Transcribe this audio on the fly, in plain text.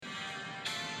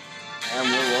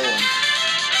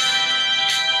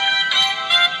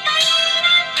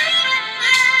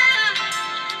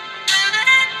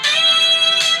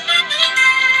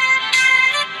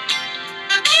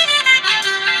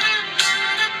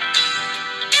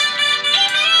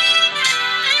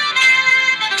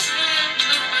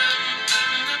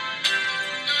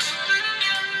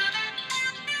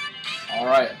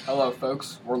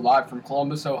folks? We're live from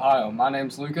Columbus, Ohio. My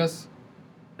name's Lucas.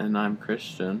 And I'm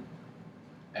Christian.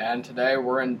 And today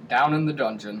we're down in the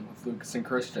dungeon with Lucas and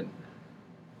Christian.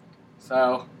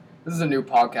 So, this is a new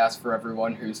podcast for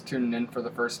everyone who's tuning in for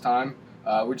the first time.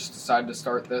 We just decided to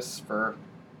start this for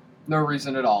no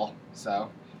reason at all. So,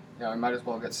 we might as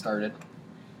well get started.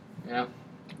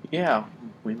 Yeah,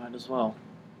 we might as well.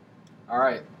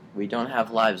 Alright. We don't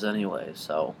have lives anyway,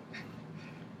 so...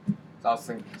 So I was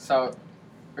thinking,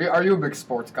 are you a big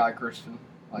sports guy, Christian?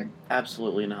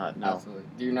 Absolutely not, no. Absolutely.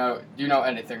 Do you know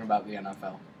anything about the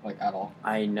NFL, at all?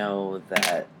 I know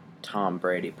that Tom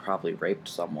Brady probably raped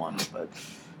someone, but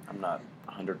I'm not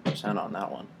 100% on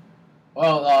that one.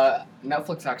 Well,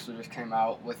 Netflix actually just came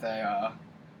out with I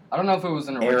don't know if it was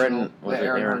an original.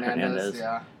 Aaron Hernandez?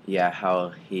 Yeah. Yeah, how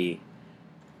he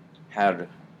had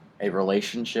a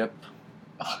relationship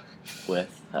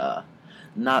with,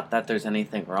 not that there's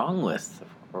anything wrong with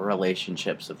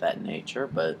relationships of that nature,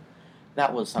 but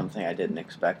that was something I didn't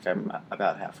expect. I'm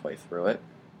about halfway through it.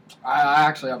 I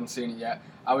actually haven't seen it yet.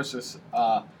 I was just,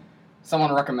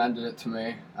 someone recommended it to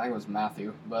me. I think it was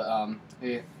Matthew, but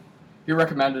he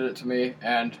recommended it to me,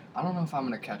 and I don't know if I'm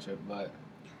going to catch it, but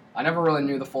I never really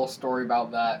knew the full story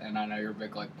about that, and I know you're a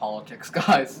big, politics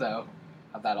guy, so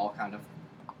have that all kind of...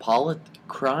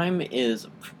 Crime is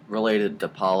related to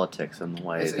politics in the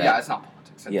way it's not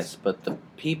politics. Yes, but the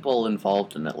people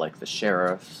involved in it, like the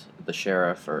sheriff,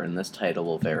 or in this title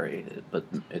will vary, but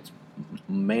it's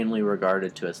mainly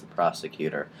regarded to as the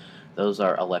prosecutor. Those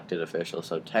are elected officials,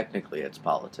 so technically it's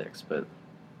politics, but...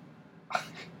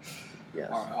 Yes.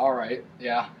 All right,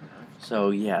 yeah. So,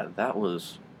 yeah, that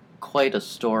was quite a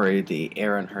story, the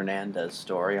Aaron Hernandez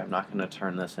story. I'm not going to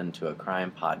turn this into a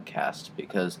crime podcast,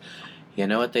 because you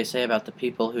know what they say about the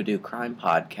people who do crime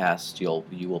podcasts? You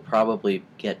will probably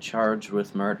get charged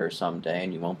with murder someday,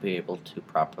 and you won't be able to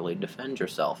properly defend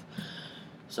yourself.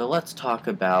 So let's talk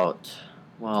about,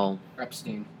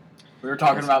 Epstein. We were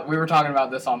talking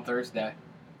about this on Thursday.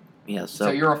 Yeah, so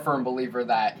you're a firm believer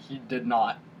that he did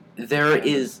not. There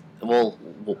is,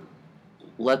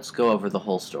 let's go over the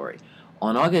whole story.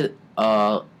 On August,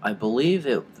 I believe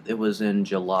it was in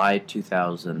July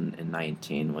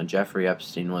 2019 when Jeffrey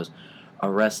Epstein was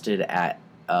arrested at,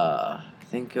 I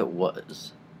think it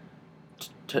was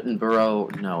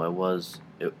Tittenborough. No, it was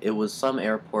some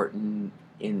airport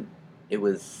it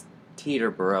was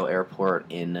Teterboro Airport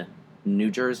in New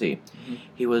Jersey. Mm-hmm.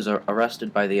 He was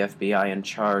arrested by the FBI and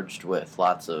charged with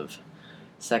lots of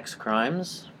sex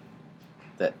crimes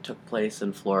that took place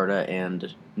in Florida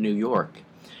and New York.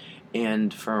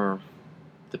 And for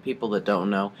the people that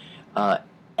don't know,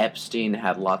 Epstein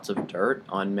had lots of dirt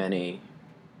on many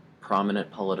prominent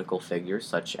political figures,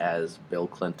 such as Bill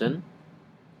Clinton.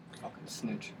 Fucking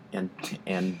snitch. And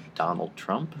Donald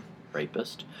Trump,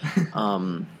 rapist.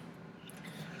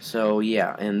 So,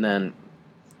 yeah, and then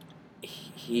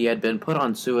he had been put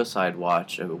on suicide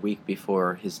watch a week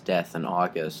before his death in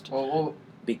August.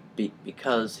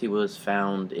 Because he was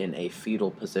found in a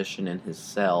fetal position in his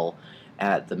cell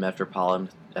at the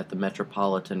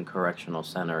Metropolitan Correctional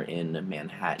Center in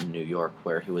Manhattan, New York,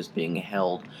 where he was being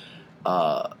held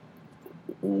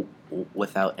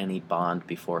without any bond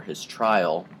before his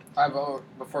trial.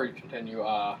 Before you continue,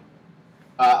 I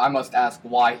must ask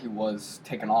why he was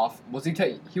taken off.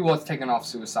 He was taken off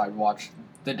suicide watch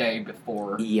the day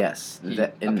before? Yes, he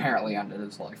apparently ended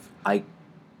his life.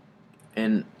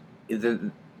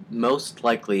 Most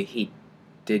likely he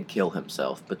did kill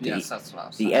himself, but yes, that's what I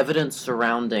was saying. The evidence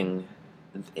surrounding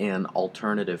an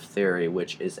alternative theory,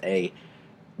 which is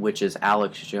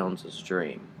Alex Jones's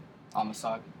dream,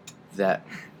 homicide. That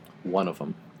one of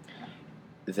them.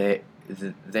 There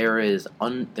is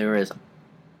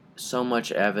so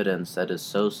much evidence that is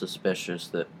so suspicious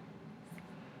that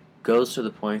goes to the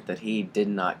point that he did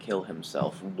not kill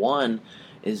himself. One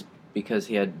is because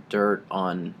he had dirt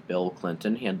on Bill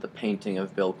Clinton. He had the painting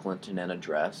of Bill Clinton in a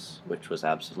dress, which was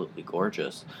absolutely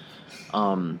gorgeous.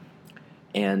 And,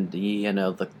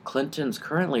 the Clintons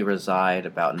currently reside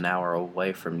about an hour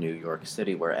away from New York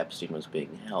City, where Epstein was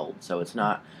being held. So it's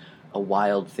not a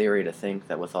wild theory to think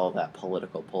that with all that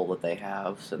political pull that they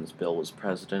have, since Bill was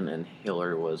president and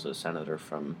Hillary was a senator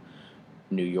from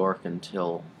New York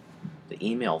until the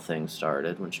email thing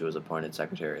started, when she was appointed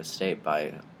Secretary of State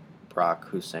by Barack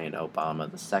Hussein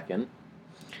Obama II.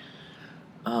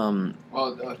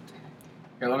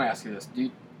 Here, let me ask you this: Do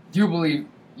you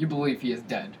believe he is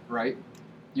dead? Right?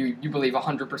 You believe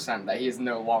 100% that he is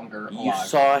no longer alive?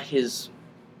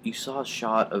 You saw a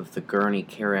shot of the gurney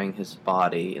carrying his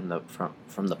body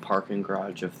from the parking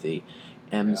garage of the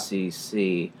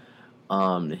MCC.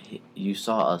 You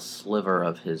saw a sliver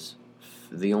of his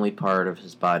the only part of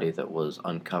his body that was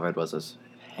uncovered was his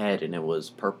head, and it was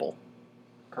purple.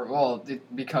 Well,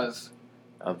 because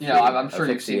Of I'm sure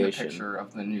you've seen the asphyxiation. picture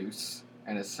of the noose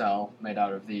in his cell made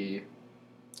out of the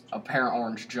apparent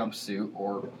orange jumpsuit,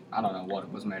 or I don't know what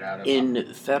it was made out of.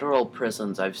 In federal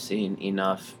prisons, I've seen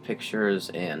enough pictures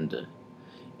and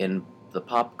in the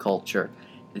pop culture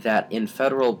that in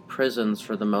federal prisons,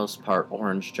 for the most part,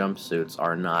 orange jumpsuits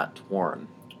are not worn.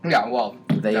 Yeah, well,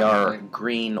 They are definitely.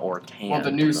 green or tan. Well, the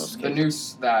in noose, most the cases.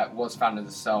 noose that was found in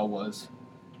the cell was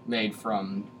made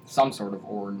from some sort of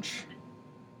orange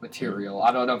material.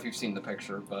 I don't know if you've seen the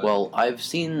picture, but Well, I've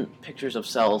seen pictures of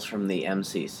cells from the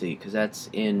MCC because that's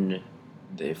in.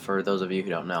 For those of you who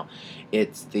don't know,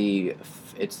 it's the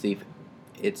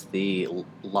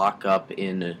lockup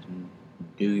in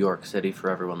New York City for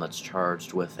everyone that's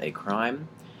charged with a crime.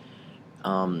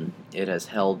 It has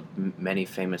held many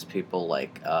famous people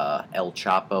like El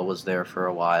Chapo was there for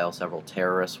a while. Several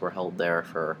terrorists were held there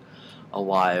for a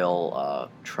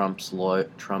while. Trump's one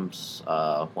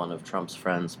of Trump's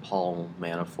friends, Paul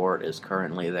Manafort, is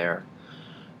currently there.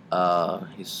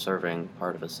 He's serving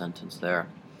part of a sentence there.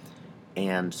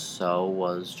 And so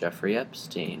was Jeffrey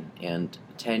Epstein. And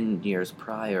 10 years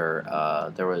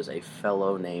prior, there was a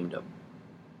fellow named,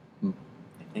 I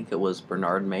think it was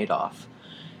Bernard Madoff.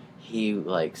 He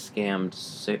scammed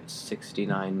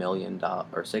 $69 million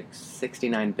or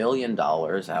 $69 billion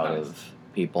out of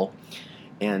people,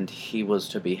 and he was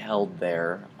to be held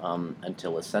there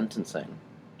until his sentencing.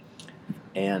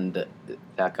 And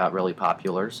that got really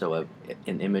popular, so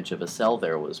an image of a cell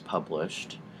there was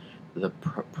published.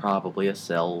 Probably a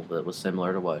cell that was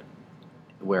similar to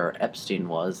where Epstein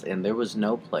was, and there was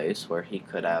no place where he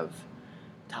could have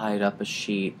tied up a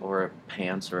sheet or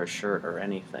pants or a shirt or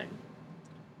anything.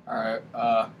 Alright,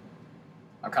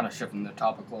 I'm kind of shifting the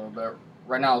topic a little bit.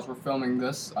 Right now, as we're filming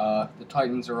this, the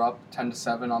Titans are up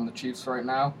 10-7 on the Chiefs right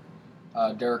now.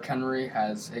 Derrick Henry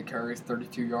has 8 carries,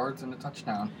 32 yards, and a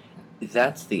touchdown.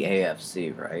 That's the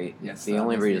AFC, right? Yes. The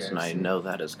only reason the I know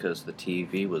that is because the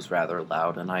TV was rather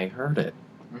loud and I heard it.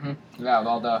 Yeah,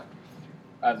 well,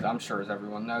 as I'm sure as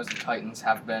everyone knows, the Titans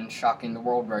have been shocking the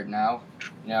world right now.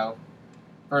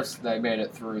 First they made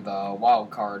it through the wild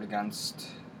card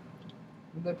against.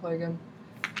 Who did they play again?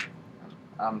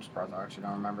 I'm surprised I actually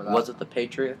don't remember that. Was it the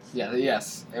Patriots? Yeah,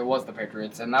 yes, it was the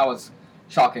Patriots, and that was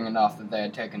shocking enough that they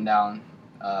had taken down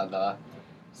the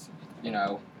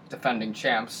defending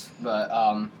champs. But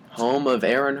home of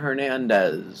Aaron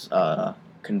Hernandez,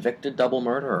 convicted double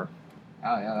murderer.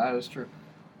 Oh yeah, that is true.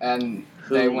 And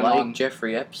who, they went like on.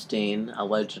 Jeffrey Epstein,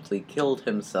 allegedly killed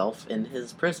himself in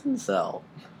his prison cell.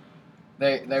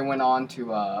 They went on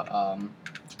to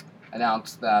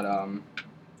announce that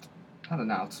not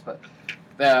announce, but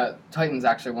the Titans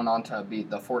actually went on to beat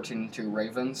the 14-2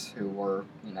 Ravens, who were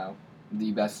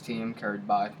the best team, carried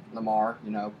by Lamar,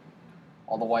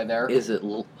 all the way there. Was it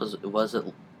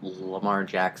Lamar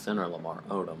Jackson or Lamar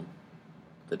Odom,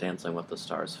 the Dancing with the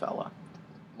Stars fella?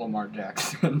 Lamar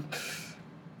Jackson.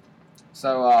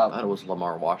 So I thought it was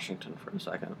Lamar Washington for a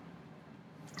second.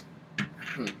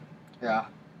 Yeah.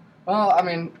 Well, I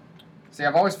mean, see,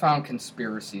 I've always found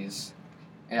conspiracies.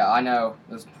 Yeah, I know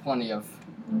there's plenty of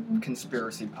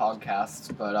conspiracy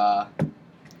podcasts, but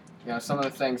some of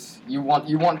the things you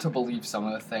want to believe some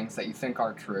of the things that you think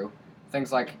are true.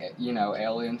 Things like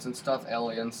aliens and stuff,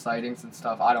 alien sightings and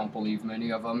stuff. I don't believe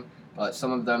many of them, but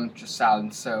some of them just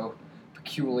sound so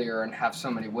peculiar and have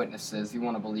so many witnesses. You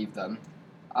want to believe them.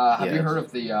 Have you heard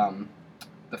of the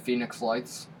Phoenix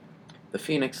Lights? The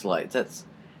Phoenix Lights.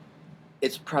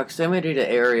 Its proximity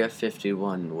to Area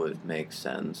 51 would make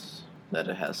sense that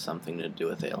it has something to do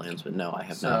with aliens, but no, I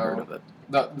have not heard of it.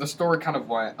 The story kind of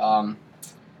went.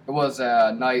 It was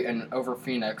a night over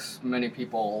Phoenix. Many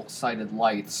people sighted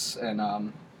lights and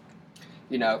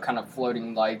kind of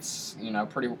floating lights.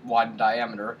 Pretty wide in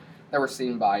diameter. They were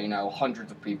seen by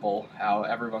hundreds of people. How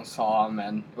everyone saw them,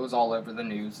 and it was all over the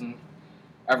news and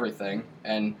everything.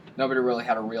 And nobody really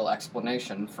had a real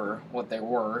explanation for what they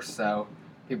were. So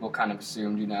people kind of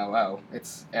assumed,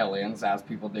 it's aliens, as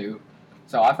people do.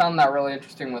 So I found that really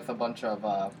interesting with a bunch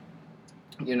of,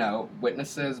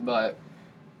 witnesses, but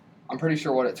I'm pretty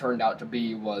sure what it turned out to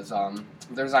be was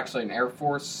there's actually an Air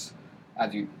Force,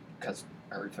 because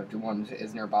Area 51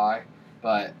 is nearby,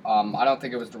 but I don't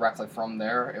think it was directly from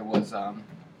there. It was, an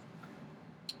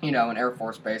Air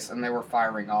Force base, and they were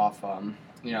firing off,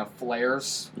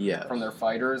 flares from their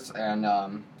fighters,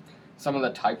 and some of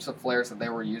the types of flares that they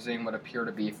were using would appear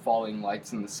to be falling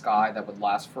lights in the sky that would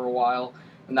last for a while,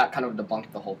 and that kind of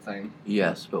debunked the whole thing.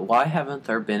 Yes, but why haven't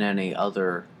there been any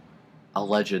other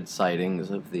alleged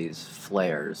sightings of these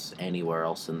flares anywhere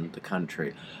else in the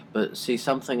country. But see,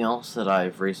 something else that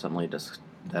I've recently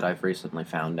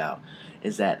found out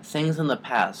is that things in the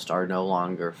past are no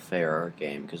longer fair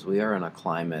game because we are in a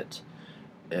climate.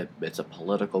 It's a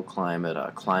political climate,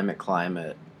 a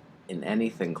climate, in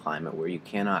anything climate where you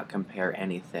cannot compare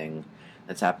anything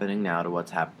that's happening now to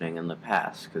what's happening in the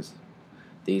past because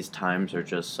these times are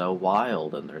just so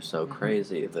wild and they're so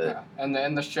crazy that. Yeah,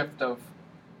 and the shift of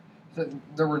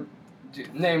there were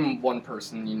name one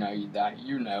person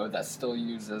that still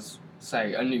uses,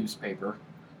 say, a newspaper,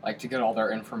 like, to get all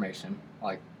their information,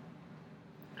 like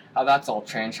how that's all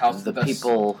changed. How the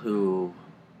people who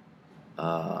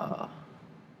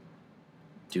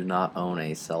do not own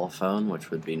a cell phone, which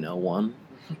would be no one.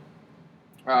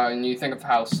 And you think of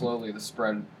how slowly the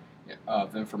spread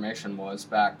of information was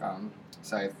back,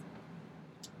 say,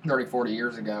 30, 40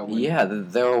 years ago. Yeah,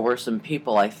 there were some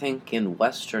people, I think, in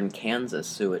western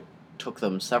Kansas who it took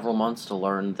them several months to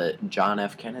learn that John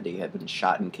F. Kennedy had been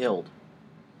shot and killed.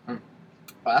 Well,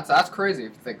 that's crazy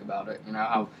if you think about it. You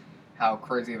know how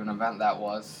crazy of an event that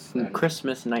was.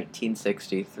 Christmas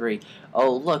 1963.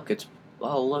 Oh look, it's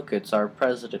our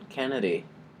President Kennedy.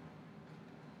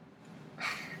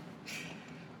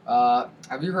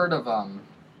 Have you heard of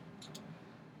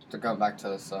to go back to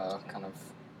this kind of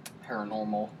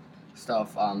paranormal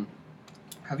stuff?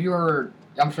 Have you heard?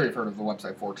 I'm sure you've heard of the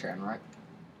website 4chan, right?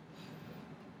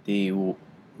 The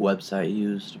website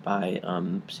used by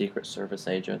Secret Service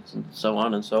agents and so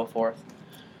on and so forth.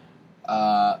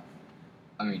 I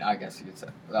mean, I guess you could say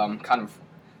kind of.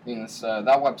 Means that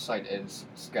website is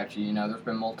sketchy. You know, there's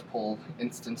been multiple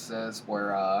instances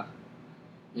where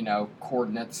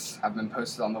coordinates have been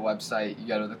posted on the website. You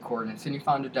go to the coordinates and you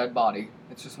find a dead body.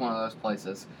 It's just one of those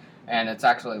places, and it's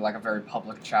actually like a very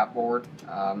public chat board,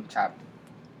 chat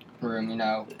room. You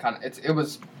know, kind of. It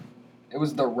was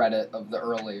the Reddit of the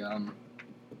early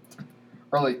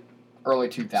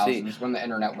 2000s when the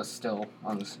internet was still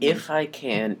on the screen.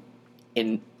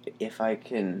 If I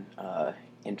can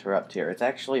interrupt here, it's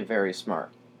actually very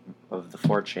smart of the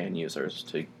 4chan users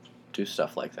to do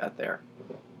stuff like that there.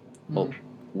 Well,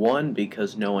 one,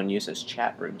 because no one uses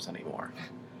chat rooms anymore,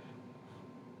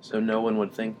 so no one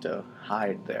would think to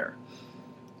hide there.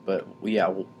 But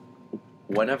yeah,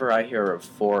 whenever I hear of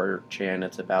 4chan,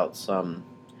 it's about some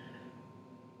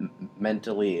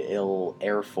mentally ill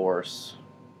Air Force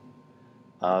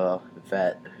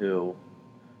vet who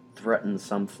threatened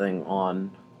something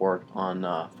on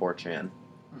 4chan.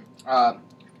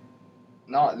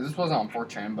 No, this wasn't on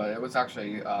 4chan, but it was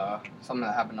actually something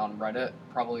that happened on Reddit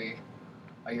probably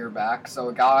a year back. So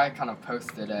a guy kind of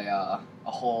posted a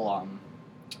whole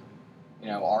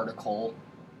article,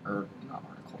 or not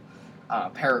article,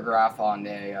 paragraph on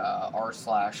a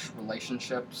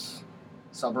r/relationships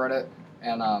subreddit,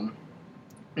 and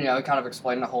he kind of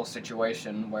explained the whole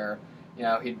situation where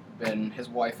his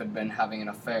wife had been having an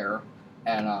affair,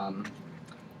 and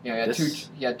he had two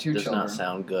children. Does not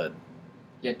sound good.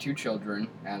 He had 2 children,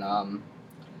 and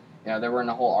they were in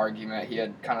a whole argument. He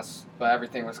had but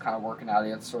everything was kind of working out.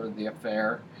 He had sort of the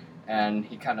affair, and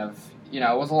he kind of, it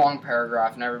was a long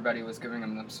paragraph, and everybody was giving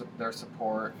him their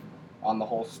support on the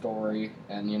whole story,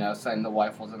 and saying the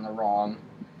wife was in the wrong,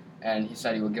 and he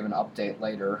said he would give an update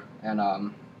later, and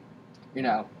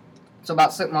so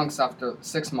about 6 months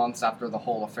after the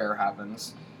whole affair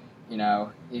happens, he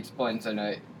explains in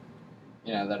it,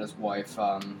 that his wife,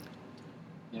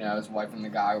 his wife and the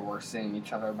guy were seeing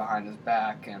each other behind his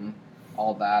back and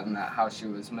all that, and that how she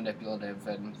was manipulative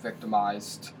and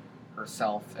victimized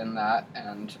herself in that,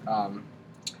 and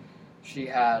she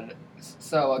had,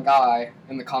 so a guy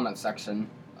in the comment section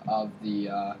of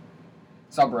the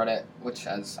subreddit, which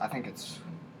has,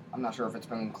 I'm not sure if it's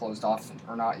been closed off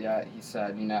or not yet, he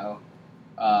said,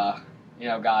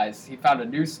 guys, he found a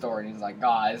news story, and he's like,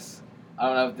 guys, I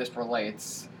don't know if this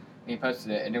relates, and he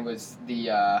posted it, and it was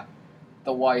the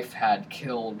wife had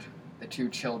killed the 2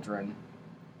 children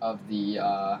of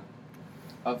the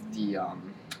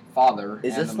father.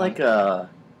 Is this like a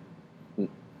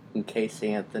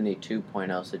Casey Anthony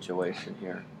 2.0 situation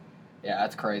here? Yeah,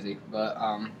 that's crazy. But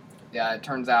it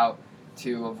turns out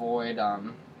to avoid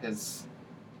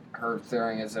her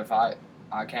theory is if I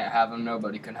can't have him,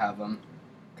 nobody can have him,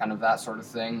 kind of that sort of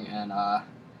thing. And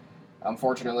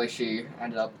unfortunately, she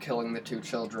ended up killing the 2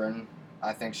 children.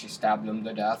 I think she stabbed them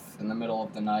to death in the middle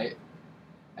of the night.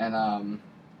 And,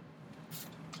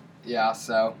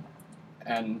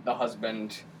 and the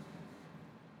husband,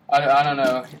 I don't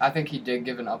know, I think he did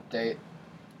give an update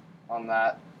on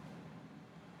that.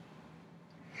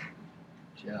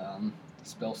 Did you,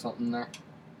 spill something there?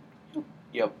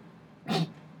 Yep.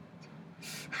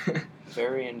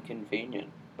 very inconvenient.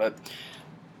 But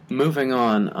moving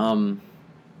on,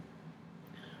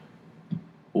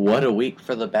 what a week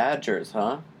for the Badgers,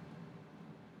 huh?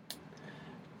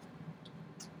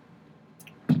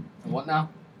 What now?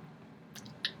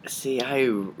 See, I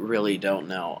really don't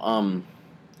know.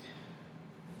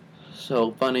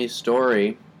 So funny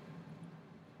story.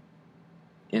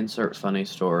 Insert funny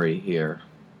story here.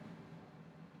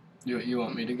 You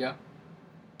want me to go?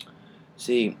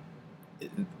 See,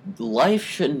 life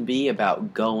shouldn't be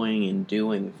about going and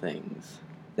doing things.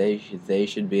 They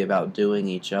should be about doing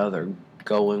each other,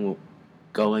 going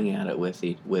at it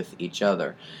with each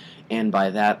other. And by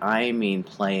that I mean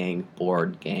playing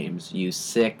board games. You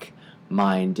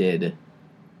sick-minded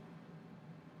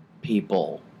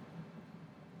people.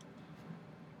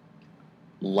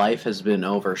 Life has been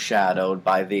overshadowed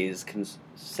by these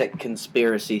sick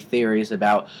conspiracy theories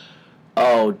about,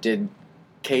 oh, did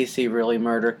Casey really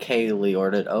murder Kaylee, or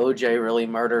did OJ really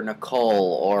murder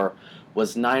Nicole, or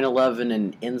was 9/11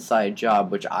 an inside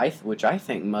job, which I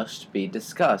think must be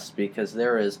discussed because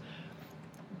there is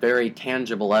very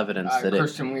tangible evidence that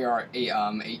Christian, we are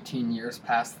 18 years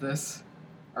past this,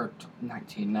 or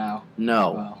 19 now.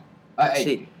 No. Well,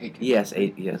 18. Yes,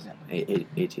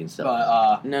 18 still.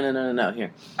 But No.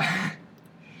 Here,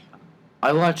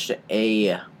 I watched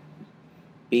a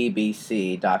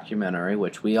BBC documentary,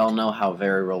 which we all know how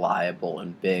very reliable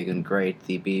and big and great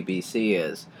the BBC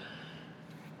is.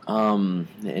 And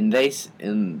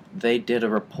they did a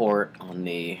report on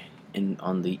the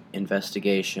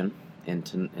investigation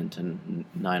into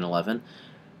 9/11.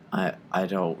 I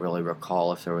don't really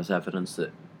recall if there was evidence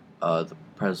that the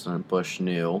President Bush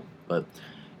knew, but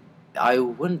I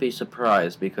wouldn't be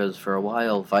surprised because for a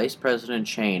while Vice President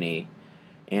Cheney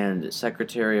and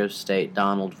Secretary of State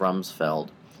Donald Rumsfeld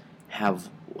have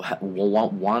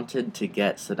wanted to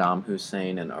get Saddam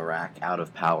Hussein in Iraq out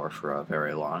of power for a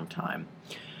very long time.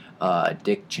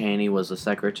 Dick Cheney was the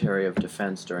Secretary of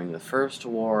Defense during the first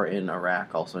war in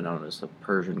Iraq, also known as the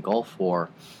Persian Gulf War,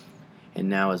 and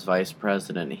now as Vice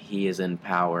President, he is in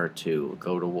power to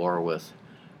go to war with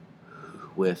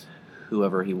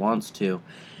whoever he wants to,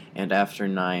 and after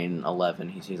 9/11,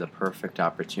 he sees a perfect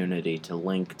opportunity to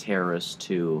link terrorists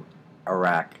to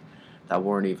Iraq that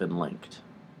weren't even linked.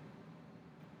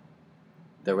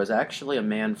 There was actually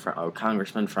a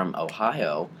congressman from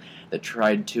Ohio that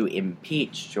tried to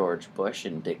impeach George Bush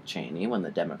and Dick Cheney when the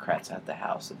Democrats had the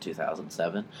House in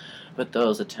 2007, but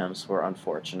those attempts were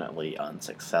unfortunately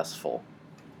unsuccessful.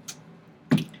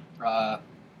 Yeah,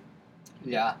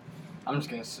 I'm just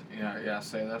gonna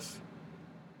say this.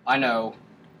 I know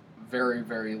very,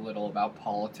 very little about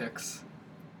politics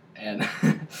and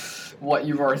what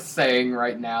you are saying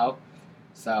right now,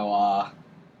 so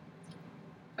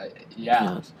yeah.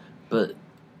 Yes, but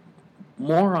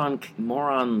more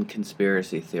on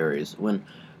conspiracy theories. When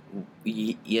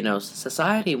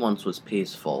society once was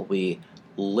peaceful, we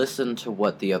listened to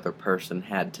what the other person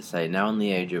had to say. Now in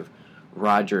the age of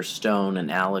Roger Stone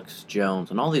and Alex Jones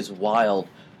and all these wild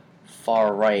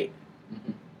far right,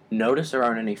 notice there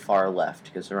aren't any far left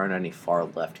because there aren't any far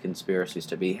left conspiracies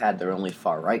to be had. There are only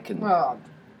far right Well,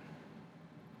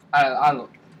 I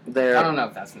don't know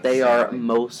if that's necessarily. They are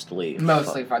mostly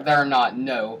far. There are not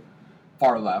no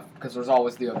far left because there's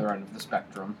always the other end of the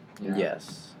spectrum.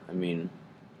 Yes, I mean,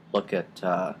 look at.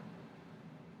 I'm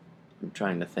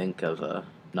trying to think of a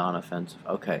non-offensive.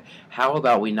 Okay, how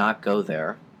about we not go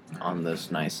there on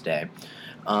this nice day?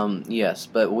 Yes,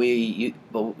 but we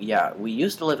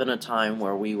used to live in a time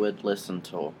where we would listen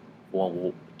to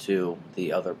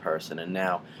the other person, and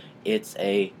now it's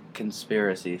a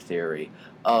conspiracy theory.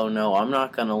 Oh no, I'm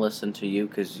not going to listen to you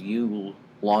because you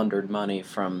laundered money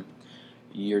from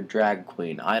your drag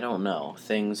queen. I don't know.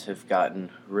 Things have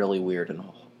gotten really weird and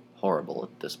horrible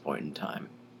at this point in time.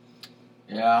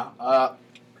 Yeah, I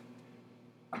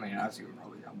mean, as you can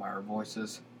probably tell by our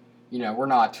voices, we're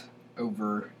not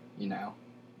over,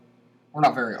 we're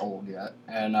not very old yet.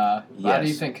 And yes. How do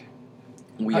you think?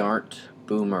 We aren't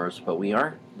boomers, but we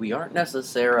aren't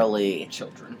necessarily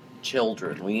children.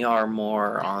 We are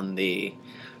more on the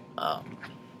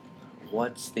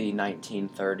what's the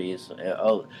 1930s?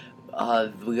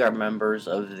 We are members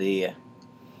of the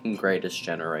greatest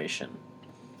generation.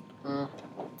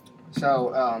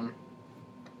 So,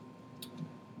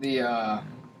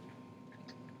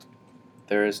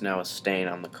 there is now a stain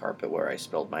on the carpet where I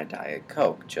spilled my Diet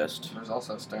Coke. There's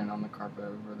also a stain on the carpet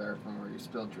over there from where you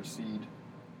spilled your seed.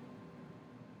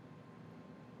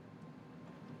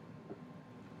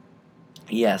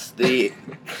 Yes,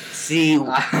 see,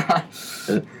 I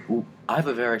have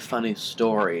a very funny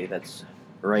story that's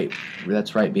right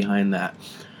behind that.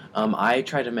 I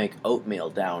tried to make oatmeal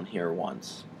down here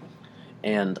once,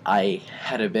 and I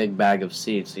had a big bag of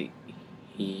seeds.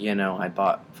 I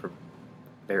bought for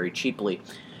very cheaply,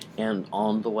 and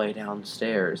on the way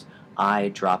downstairs, I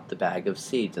dropped the bag of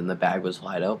seeds, and the bag was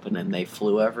wide open, and they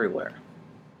flew everywhere.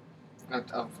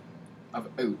 Of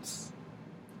oats.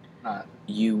 Not.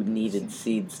 You needed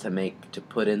seeds to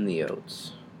put in the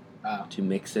oats, to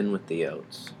mix in with the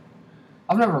oats.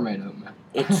 I've never made oatmeal.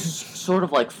 It's sort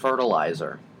of like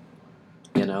fertilizer,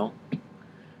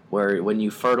 where when you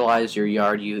fertilize your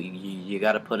yard, you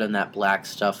got to put in that black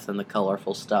stuff, then the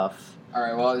colorful stuff. All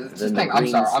right. Well, just think. I'm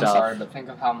sorry, but think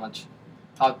of how much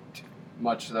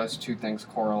those two things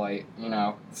correlate.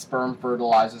 Sperm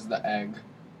fertilizes the egg,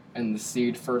 and the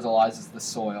seed fertilizes the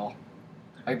soil.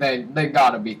 Like they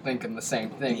gotta be thinking the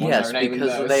same thing. Yes, when they're naming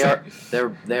because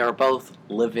those. they are both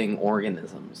living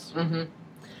organisms,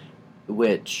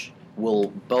 which will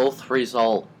both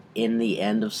result in the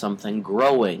end of something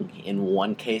growing. In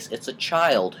one case, it's a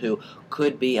child who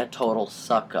could be a total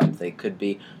suck up. They could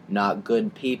be not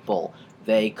good people.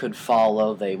 They could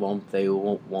follow. They won't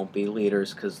be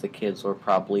leaders because the kids were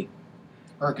probably.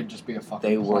 Or it could just be a fucking.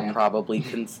 They were plant.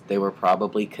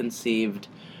 probably conceived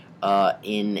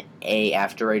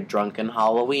after a drunken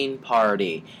Halloween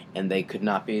party, and they could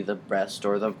not be the best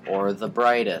or the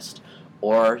brightest,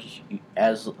 or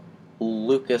as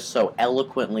Lucas so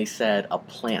eloquently said, a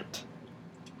plant.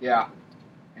 Yeah,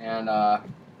 and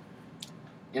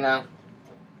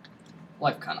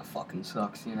life kind of fucking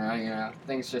sucks.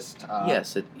 Things just.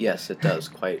 Yes, it does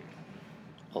quite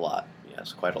a lot.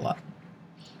 Yes, quite a lot.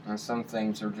 And some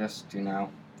things are just a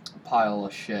pile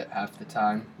of shit half the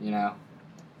time.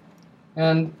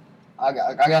 And I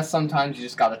guess sometimes you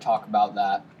just got to talk about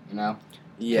that.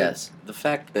 Yes, the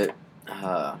fact that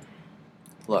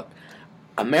look,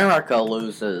 America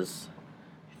loses.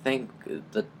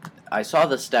 I saw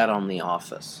the stat on The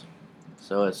Office,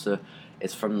 so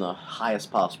it's from the highest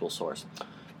possible source.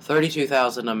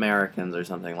 32,000 Americans or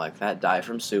something like that die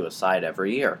from suicide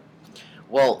every year.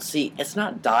 Well, see, it's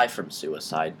not die from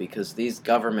suicide because these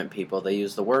government people, they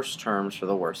use the worst terms for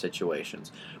the worst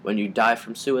situations. When you die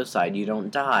from suicide, you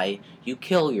don't die, you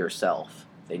kill yourself.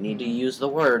 They need to use the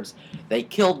words, they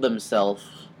killed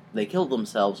themselves,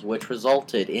 which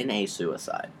resulted in a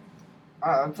suicide.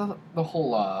 The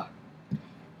whole,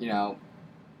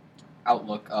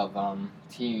 outlook of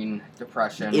teen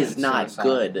depression is not suicide.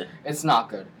 Good. It's not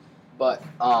good, but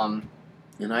and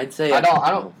I'd say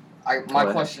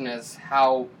my question is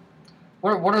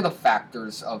what are the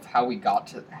factors of how we got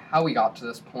to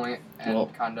this point,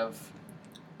 and kind of.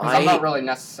 I'm not really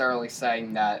necessarily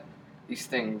saying that these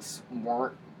things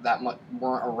weren't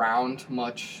around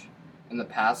much in the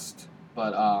past,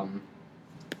 but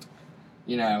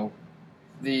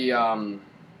the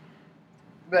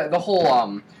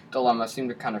whole dilemma seemed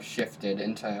to kind of shifted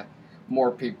into more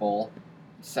people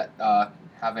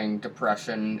having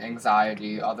depression,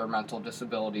 anxiety, other mental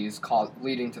disabilities,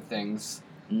 leading to things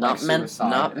like suicide.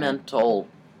 Not mental.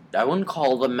 I wouldn't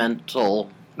call them mental.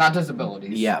 Not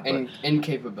disabilities. Yeah, but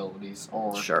incapabilities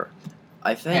or. Sure,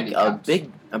 I think handicaps.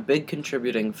 a big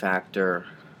contributing factor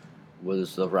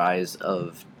was the rise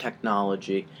of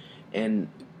technology, and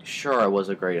sure, it was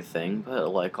a great thing, but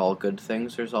like all good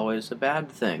things, there's always a bad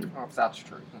thing. Oh, that's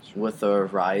true. With the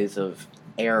rise of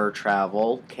air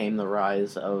travel came the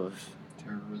rise of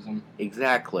terrorism.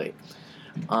 Exactly.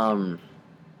 But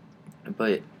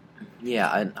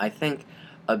yeah, I think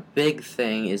a big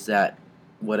thing is that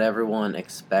what everyone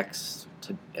expects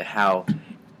how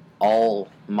all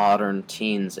modern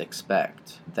teens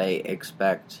expect. They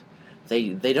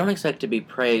don't expect to be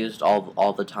praised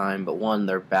all the time, but one,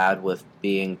 they're bad with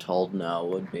being told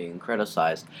no and being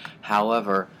criticized.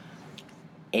 However,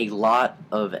 a lot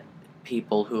of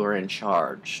people who are in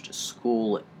charge,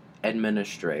 school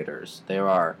administrators, there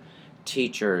are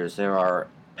teachers, there are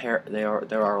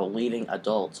leading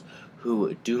adults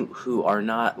who are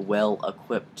not well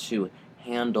equipped to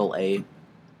handle a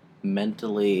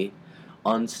mentally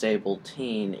unstable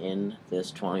teen in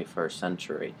this 21st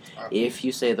century. If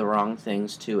you say the wrong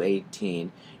things to a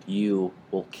teen, you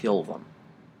will kill them.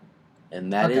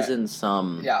 And that is in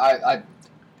some... Yeah,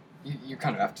 you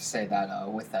kind of have to say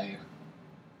that with a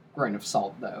grain of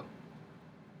salt, though.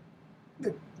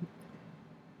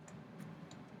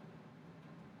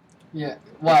 Yeah,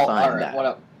 well,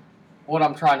 alright, what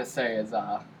I'm trying to say is,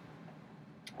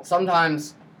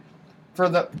 sometimes, for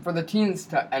the teens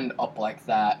to end up like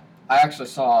that, I actually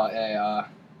saw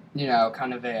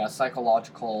kind of a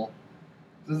psychological,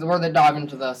 where they dive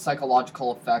into the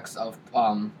psychological effects of,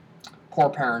 poor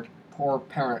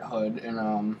parenthood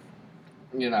in,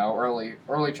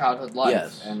 early childhood life.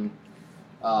 Yes. And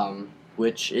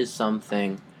Which is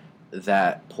something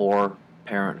that poor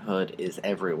parenthood is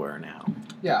everywhere now.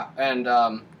 Yeah, and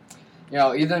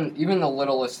even the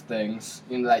littlest things,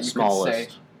 that you could say.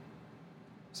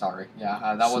 Sorry,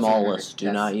 yeah, that was smallest.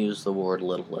 Do not use the word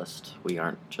littlest. We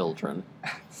aren't children.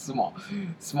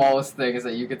 Smallest things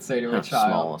that you could say to a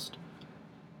child. Smallest.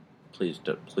 Please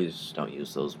don't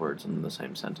use those words in the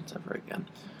same sentence ever again.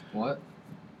 What?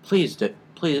 Please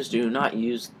do not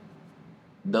use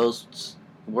those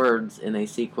words in a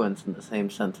sequence in the same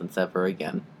sentence ever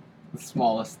again. The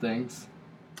smallest things.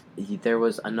 There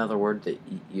was another word that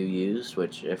you used,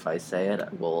 which, if I say it,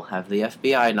 we'll have the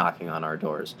FBI knocking on our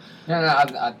doors. Yeah, no,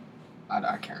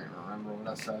 I can't even remember what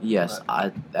I said. Yes,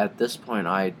 at this point,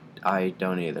 I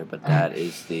don't either. But that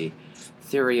is the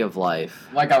theory of life.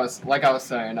 Like I was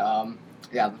saying,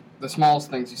 the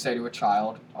smallest things you say to a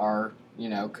child are,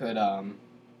 could all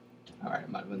right, it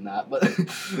might have been that, but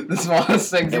the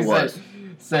smallest things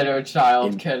say to a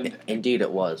child can indeed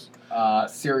it was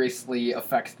seriously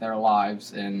affect their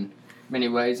lives in many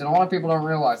ways, and a lot of people don't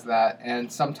realize that,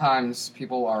 and sometimes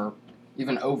people are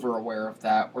even over aware of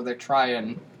that, where they try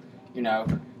and,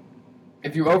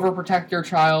 if you overprotect your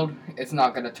child, it's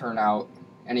not going to turn out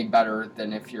any better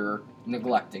than if you're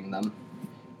neglecting them.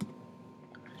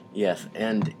 Yes,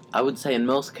 and I would say in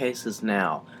most cases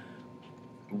now,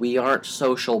 we aren't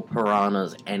social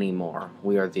piranhas anymore.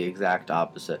 We are the exact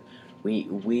opposite. We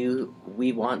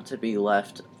want to be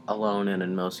left alone, and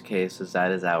in most cases,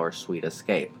 that is our sweet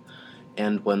escape.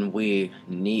 And when we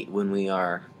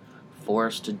are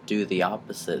forced to do the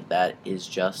opposite, that is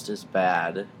just as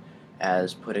bad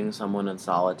as putting someone in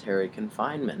solitary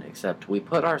confinement, except we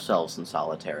put ourselves in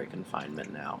solitary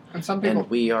confinement now. And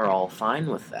we are all fine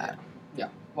with that. Yeah.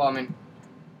 Well, I mean,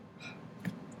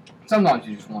 sometimes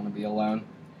you just want to be alone.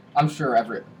 I'm sure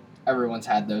everyone's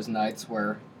had those nights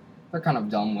where they're kind of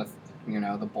done with,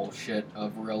 the bullshit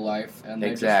of real life, and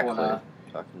they just want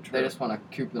to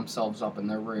coop themselves up in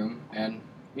their room and,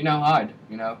 hide,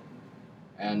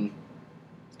 and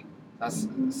that's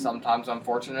sometimes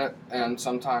unfortunate, and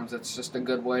sometimes it's just a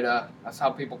good way that's how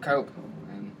people cope.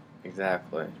 And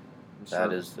exactly.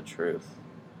 That is the truth.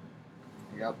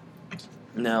 Yep.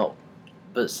 Now,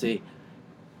 but see,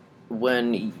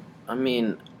 I'm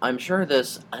sure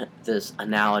this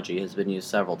analogy has been used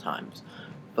several times,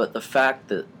 but the fact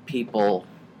that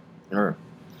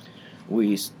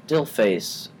we still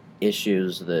face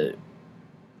issues that,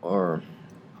 I'm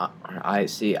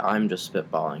just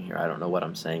spitballing here. I don't know what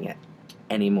I'm saying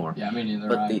anymore. Yeah, me neither.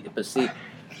 But see,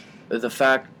 the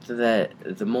fact that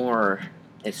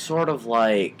it's sort of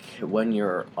like when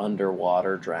you're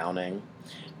underwater drowning,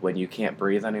 when you can't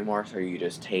breathe anymore, so you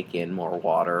just take in more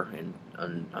water,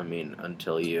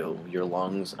 until your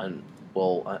lungs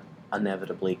will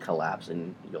inevitably collapse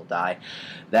and you'll die.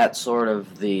 That's sort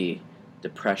of the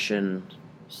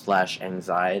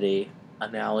depression/anxiety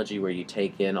analogy, where you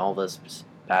take in all this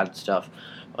bad stuff,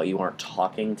 but you aren't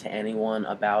talking to anyone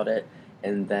about it,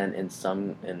 and then in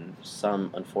some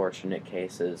unfortunate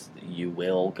cases, you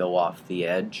will go off the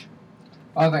edge.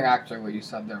 I think actually what you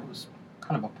said there was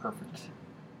kind of a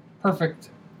perfect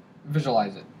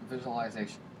visualization.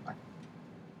 I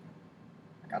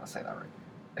gotta say that right.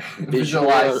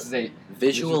 Visualization,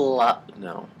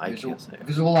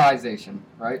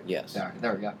 right? Yes.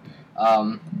 There we go.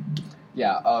 Of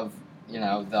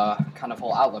the kind of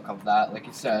whole outlook of that, like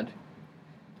you said.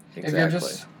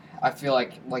 Exactly. I feel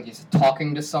like you said,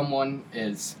 talking to someone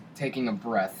is taking a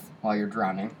breath while you're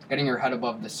drowning, getting your head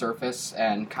above the surface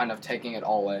and kind of taking it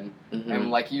all in. Mm-hmm. And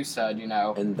like you said,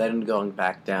 and then going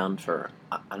back down for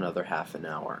another half an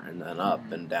hour, and then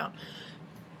up and down.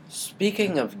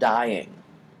 Speaking of dying,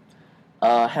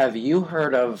 have you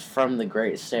heard of, from the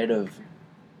great state of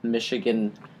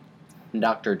Michigan,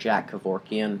 Dr. Jack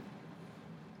Kevorkian?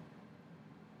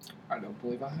 I don't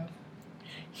believe I have.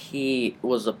 He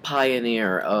was a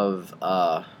pioneer of,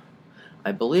 I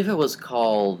believe it was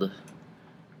called,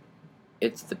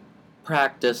 it's the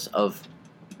practice of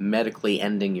medically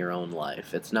ending your own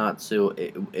life. It's not,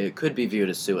 it could be viewed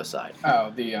as suicide.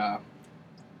 Oh,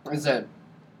 is it,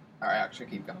 alright, actually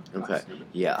keep going. Okay,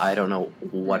 yeah, I don't know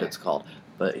what it's called,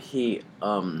 but he,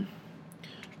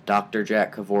 Dr.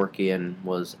 Jack Kevorkian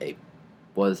was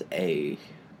a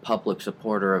public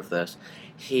supporter of this.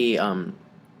 He,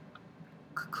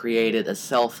 created a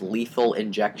self-lethal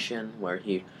injection where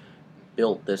he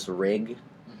built this rig.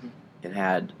 Mm-hmm. It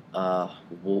had,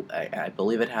 I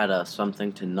believe it had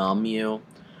something to numb you,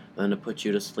 then to put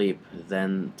you to sleep,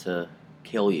 then to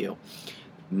kill you.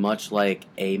 Much like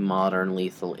a modern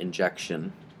lethal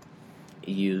injection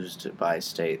used by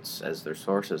states as their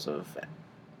sources of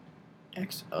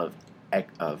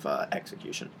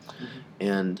execution, Mhm.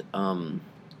 and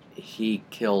he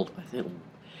killed. I think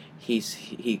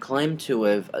he claimed to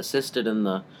have assisted in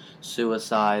the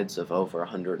suicides of over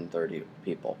 130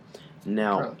 people.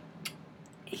 Now, Really?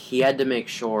 he had to make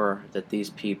sure that these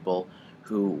people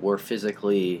who were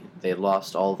they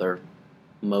lost all their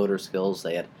motor skills.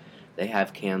 They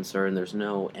have cancer, and there's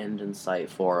no end in sight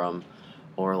for them,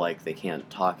 or like they can't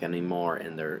talk anymore,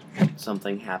 and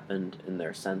something happened in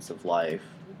their sense of life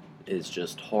is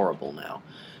just horrible now.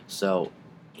 So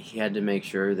he had to make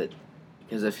sure that,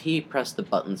 because if he pressed the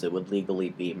buttons, it would legally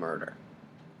be murder.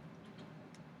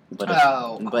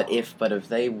 But if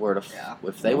they were to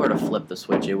flip the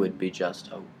switch, it would be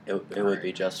it would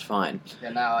be just fine.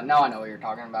 Yeah, now I know what you're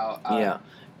talking about. Yeah.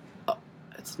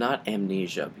 It's not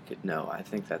amnesia, because no, I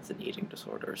think that's an eating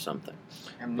disorder or something.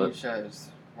 Amnesia is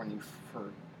when you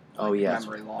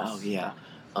memory loss. Oh yeah.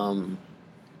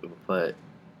 But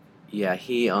yeah,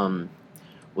 he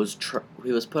was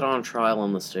he was put on trial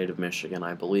in the state of Michigan,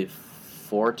 I believe,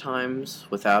 4 times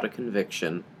without a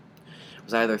conviction. It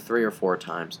was either 3 or 4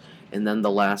 times, and then the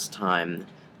last time,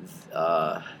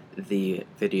 the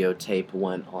videotape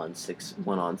went on 60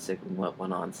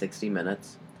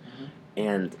 Minutes, Mm-hmm.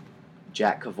 and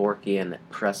Jack Kevorkian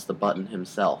pressed the button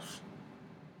himself,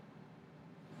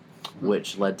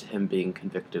 which led to him being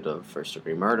convicted of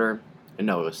first-degree murder.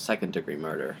 No, it was second-degree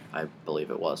murder, I believe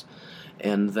it was.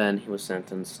 And then he was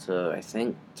sentenced to, I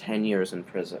think, 10 years in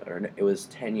prison, or it was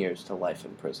 10 years to life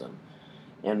in prison.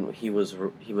 And he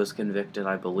was convicted,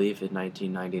 I believe, in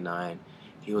 1999.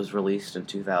 He was released in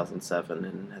 2007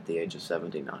 and at the age of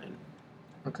 79.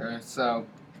 Okay, so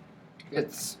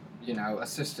it's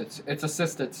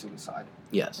assisted suicide.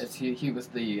 Yes. He was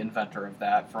the inventor of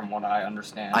that, from what I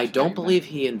understand. I don't believe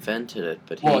he invented it,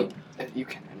 but you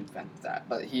can invent that,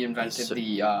 but he invented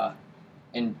the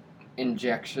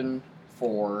injection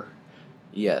for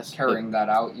carrying that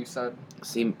out. You said.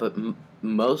 See, but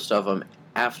most of them,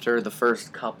 after the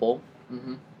first couple,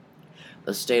 mm-hmm.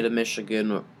 the state of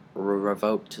Michigan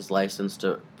revoked his license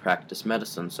to practice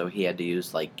medicine, so he had to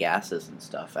use like gases and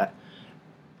stuff.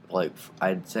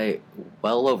 I'd say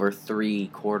well over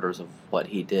 3/4 of what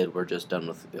he did were just done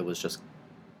with, it was just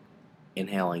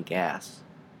inhaling gas.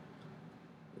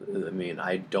 I mean,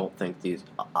 I don't think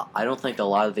a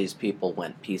lot of these people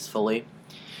went peacefully.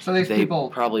 So these people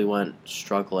probably went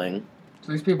struggling.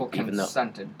 So these people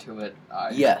consented to it.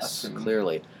 Yes, assume.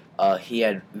 Clearly. He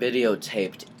had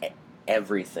videotaped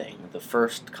everything. The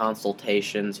first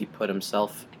consultations, he put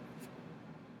himself,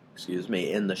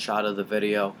 in the shot of the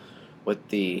video with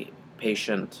the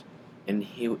patient, and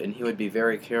he would be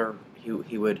very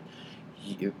he would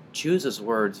choose his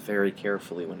words very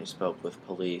carefully when he spoke with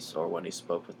police or when he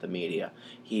spoke with the media.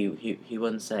 He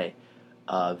wouldn't say,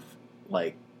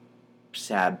 like,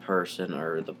 sad person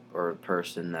or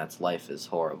person that's life is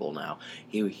horrible now.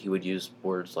 He would use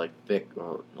words like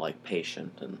or like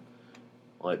patient, and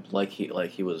like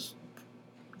he was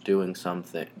doing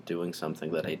something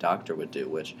that a doctor would do,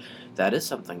 which that is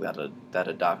something that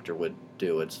a doctor would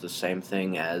do. It's the same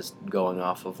thing as going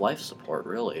off of life support,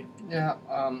 really. Yeah.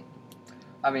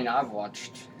 I mean, I've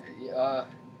watched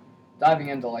diving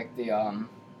into like the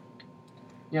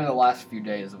the last few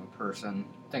days of a person,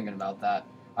 thinking about that.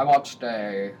 I watched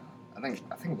I think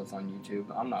it was on YouTube.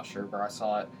 I'm not sure where I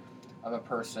saw it, of a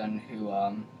person who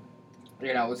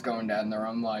was going to end their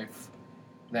own life.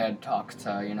 They had talked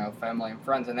to family and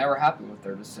friends, and they were happy with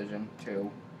their decision to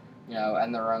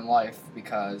end their own life,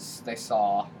 because they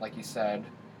saw, like you said,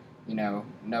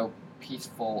 no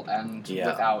peaceful end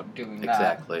without doing that.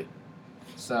 Exactly.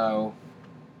 So,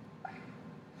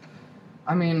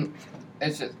 I mean,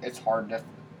 it's hard to.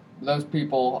 Those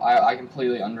people, I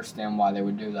completely understand why they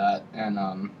would do that, and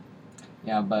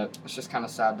but it's just kind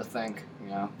of sad to think,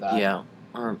 that. Yeah.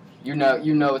 You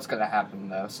know it's gonna happen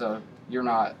though, so you're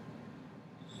not.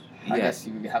 I guess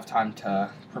you have time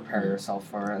to prepare yourself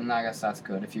for it, and I guess that's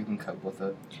good if you can cope with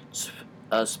it.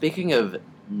 Speaking of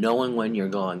knowing when you're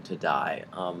going to die,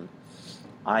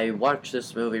 I watched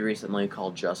this movie recently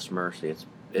called Just Mercy.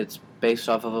 It's based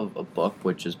off of a book,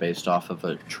 which is based off of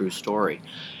a true story.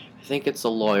 I think it's a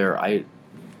lawyer. I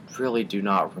really do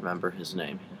not remember his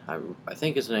name. I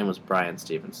think his name was Brian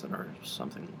Stevenson or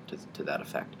something to that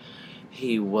effect.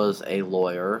 He was a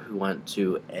lawyer who went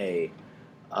to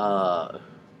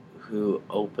who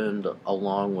opened,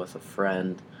 along with a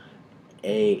friend,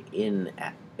 it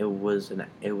was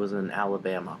in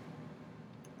Alabama,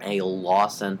 a law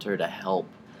center to help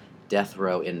death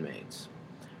row inmates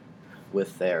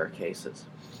with their cases.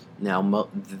 Now,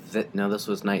 this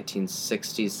was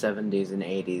 1960s, 70s, and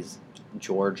 80s,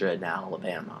 Georgia and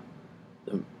Alabama.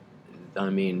 I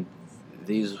mean,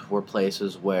 these were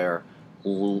places where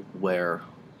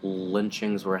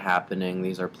lynchings were happening.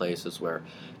 These are places where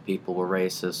people were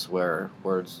racist, where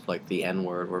words like the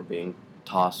N-word were being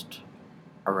tossed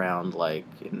around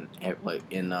in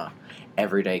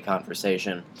everyday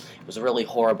conversation. It was a really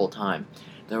horrible time.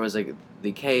 There was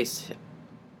the case.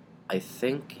 I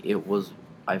think it was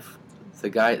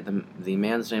the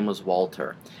man's name was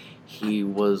Walter. He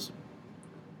was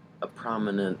a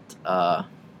prominent.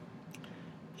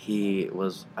 He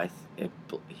was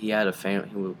he had a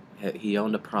he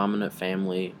owned a prominent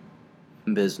family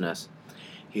business.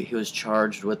 He was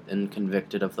charged with and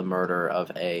convicted of the murder of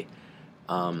of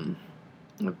an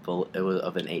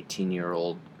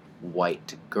 18-year-old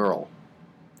white girl.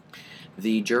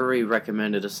 The jury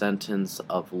recommended a sentence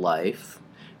of life.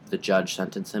 The judge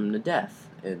sentenced him to death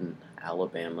in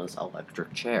Alabama's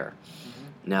electric chair.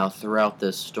 Mm-hmm. Now, throughout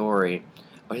this story,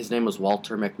 his name was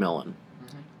Walter McMillan.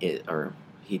 Mm-hmm.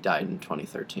 He died in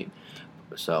 2013.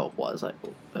 So it was I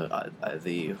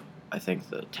think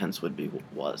the tense would be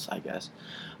was, I guess.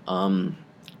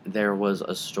 There was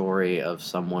a story of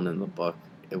someone in the book.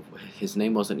 His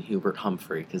name wasn't Hubert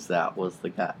Humphrey, because that was the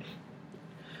guy.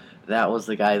 That was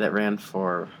the guy that ran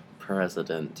for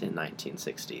president in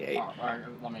 1968.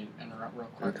 Let me interrupt real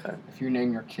quick. Okay. If you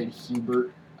name your kid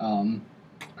Hubert,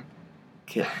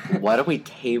 Why don't we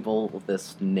table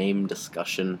this name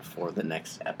discussion for the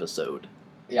next episode?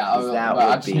 Yeah,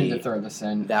 I just need to throw this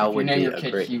in. If you name your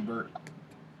kid Hubert,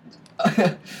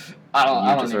 I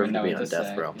don't even know what to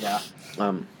say. Row. Yeah.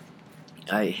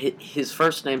 His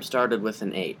first name started with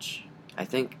an H. I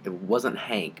think it wasn't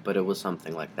Hank, but it was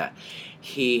something like that.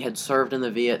 He had served in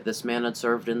This man had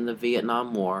served in the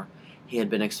Vietnam War. He had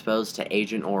been exposed to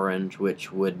Agent Orange,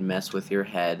 which would mess with your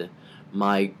head.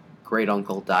 My great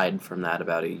uncle died from that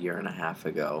about 1.5 years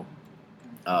ago.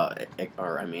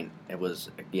 It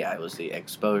was the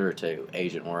exposure to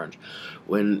Agent Orange.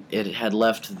 When it had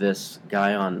left this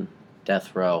guy on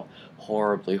death row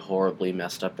horribly, horribly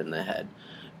messed up in the head.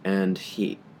 And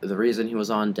the reason he was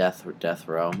on death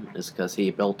row is because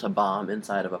he built a bomb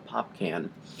inside of a pop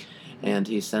can, and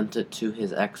he sent it to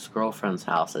his ex-girlfriend's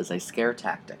house as a scare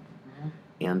tactic. Mm-hmm.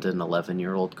 And an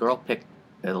 11-year-old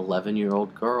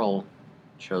girl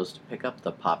chose to pick up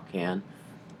the pop can.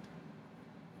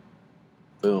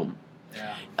 Boom.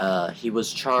 Yeah. He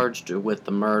was charged with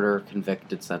the murder,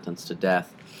 convicted, sentenced to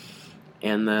death.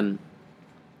 And then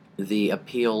the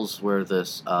appeals where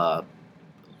this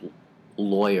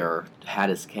lawyer had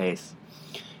his case,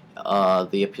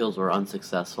 the appeals were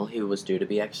unsuccessful. He was due to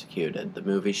be executed. The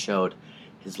movie showed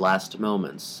his last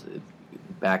moments.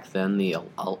 Back then, the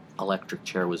electric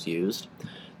chair was used.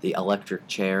 The electric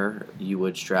chair, you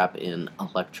would strap an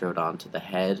electrode onto the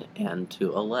head and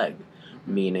to a leg,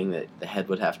 meaning that the head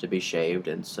would have to be shaved,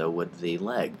 and so would the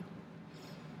leg.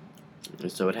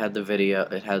 And so it had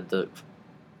the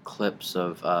clips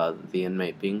of the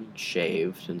inmate being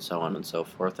shaved, and so on and so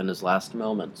forth, in his last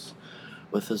moments,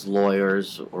 with his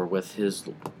lawyers, or with his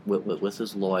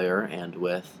lawyer, and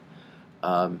with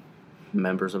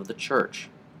members of the church.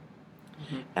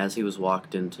 Mm-hmm. As he was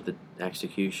walked into the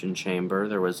execution chamber,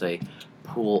 there was a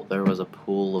pool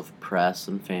of press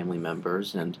and family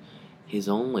members, and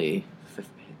the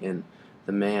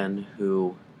man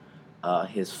who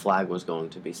his flag was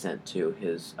going to be sent to,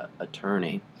 his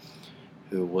attorney,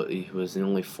 who was the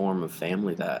only form of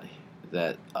family that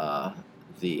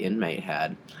the inmate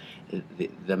had.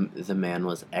 The man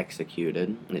was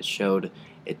executed.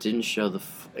 It didn't show the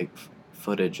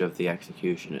footage of the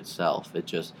execution itself. It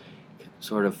just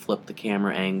sort of flipped the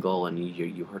camera angle, and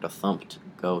you heard a thump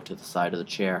go to the side of the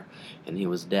chair, and he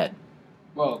was dead.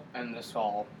 Well, and this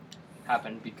all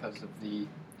happened because of the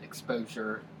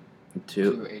exposure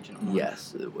to Agent Orange.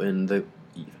 Yes, when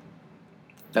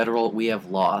we have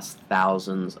lost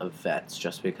thousands of vets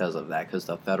just because of that, because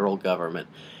the federal government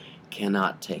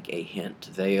cannot take a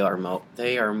hint. They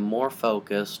are more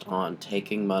focused on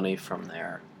taking money from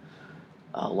their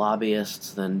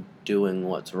lobbyists than doing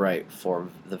what's right for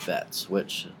the vets,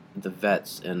 which the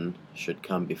vets should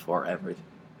come before everyone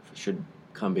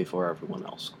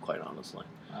else, quite honestly.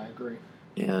 I agree.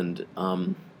 And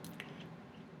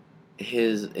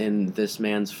this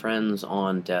man's friends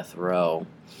on death row,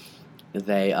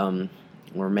 they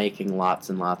were making lots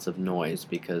and lots of noise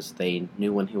because they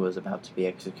knew when he was about to be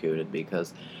executed,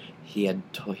 because he had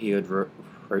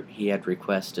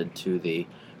requested to the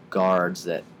guards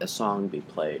that a song be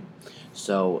played.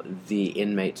 So the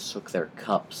inmates took their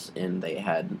cups, and they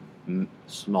had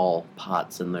small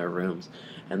pots in their rooms,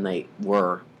 and they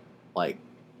were like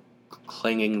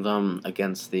clanging them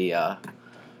against the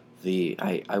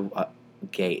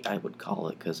gate, I would call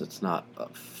it, because it's not a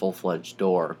full-fledged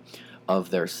door, of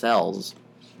their cells.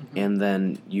 Mhm. And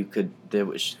then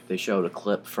they showed a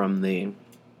clip from the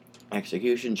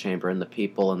execution chamber, and the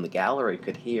people in the gallery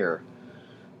could hear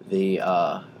the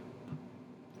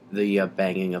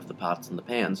banging of the pots and the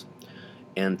pans,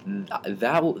 and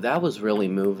that was really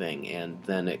moving. And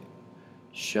then it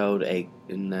showed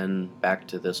and then back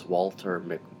to Walter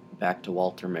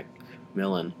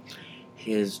McMillan,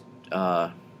 his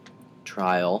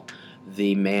trial.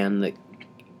 The man that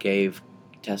gave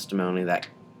testimony that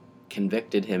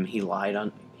convicted him,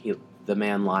 the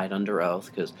man lied under oath,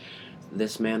 because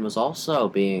this man was also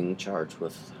being charged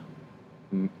with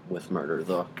murder,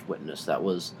 the witness that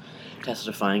was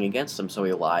testifying against him. So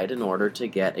he lied in order to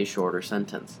get a shorter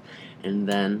sentence. And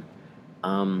then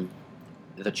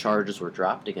the charges were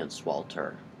dropped against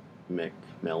Walter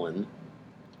McMillan,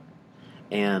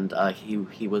 and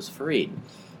he was freed.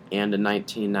 And in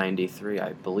 1993,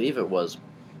 I believe it was,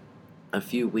 a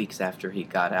few weeks after he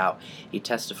got out, he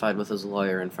testified with his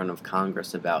lawyer in front of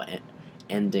Congress about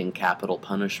ending capital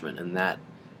punishment, and that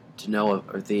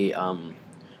the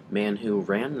man who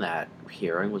ran that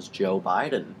hearing was Joe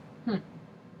Biden.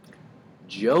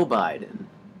 Joe Biden,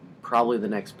 probably the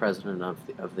next president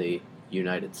of the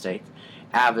United States,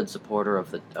 avid supporter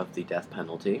of the death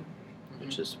penalty,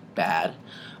 which is bad,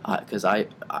 because I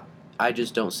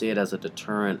just don't see it as a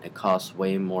deterrent. It costs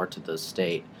way more to the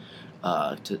state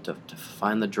to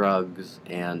find the drugs,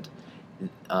 and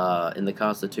in the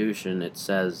Constitution it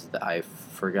says that, I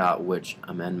forgot which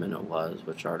amendment it was,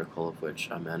 which article of which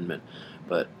amendment,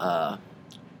 but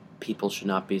people should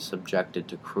not be subjected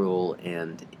to cruel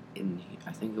and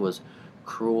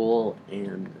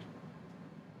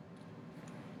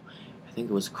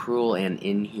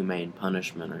inhumane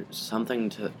punishment, or something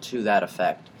to that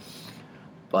effect.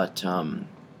 But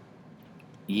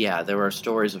yeah, there are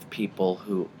stories of people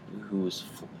who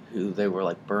they were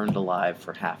like burned alive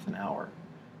for half an hour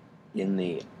in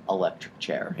the electric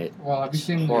chair. Have you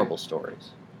seen horrible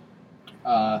stories?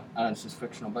 I know it's just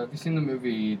fictional, but have you seen the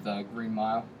movie The Green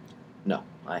Mile? No,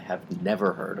 I have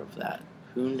never heard of that.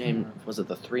 Who named? Was it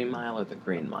the 3 Mile or the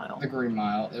Green Mile? The Green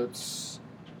Mile.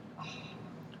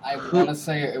 I want to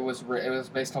say it was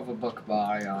based off a book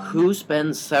by. Who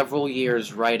spends several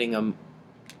years writing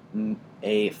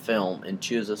a film and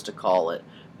chooses to call it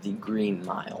The Green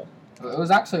Mile? It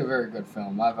was actually a very good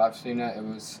film. I've seen it. It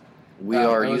was. We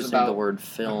are using the word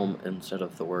film instead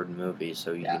of the word movie,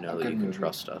 so you know that you can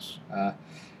trust us.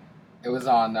 It was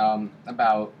on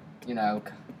about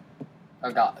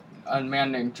a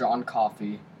man named John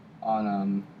Coffey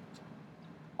on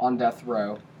death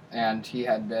row, and he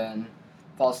had been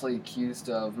falsely accused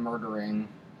of murdering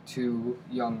 2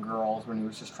 young girls when he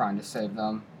was just trying to save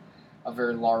them. A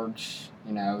very large,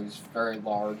 he was very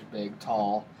large, big,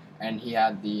 tall, and he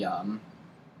had the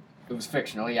it was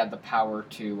fictional. He had the power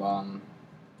to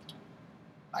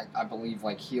I believe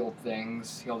heal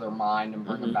their mind and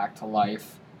bring them back to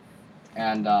life.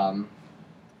 And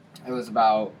it was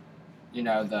about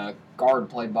the guard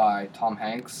played by Tom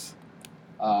Hanks.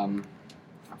 I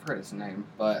forget his name,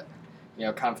 but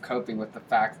kind of coping with the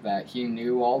fact that he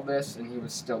knew all this and he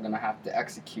was still going to have to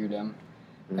execute him.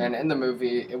 Mm-hmm. And in the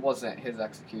movie, it wasn't his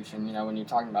execution. When you're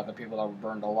talking about the people that were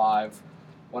burned alive,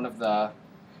 one of the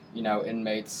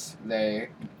inmates,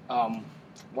 one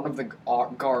of the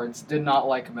guards did not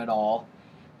like him at all,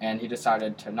 and he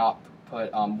decided to not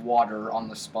put water on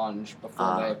the sponge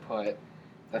before they put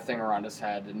the thing around his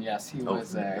head. And yes, he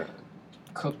was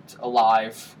cooked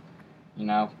alive,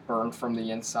 burned from the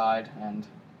inside, and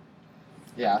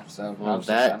yeah. So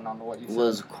that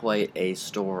was quite a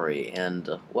story, and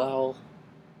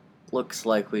looks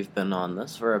like we've been on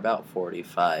this for about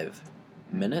 45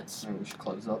 minutes. Maybe we should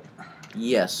close up.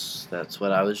 Yes, that's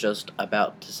what I was just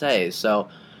about to say. So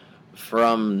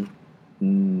from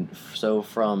New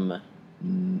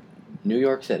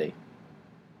York City,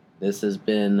 this has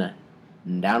been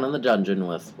Down in the Dungeon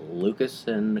with Lucas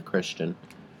and Christian.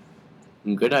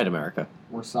 Good night, America.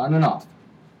 We're signing off.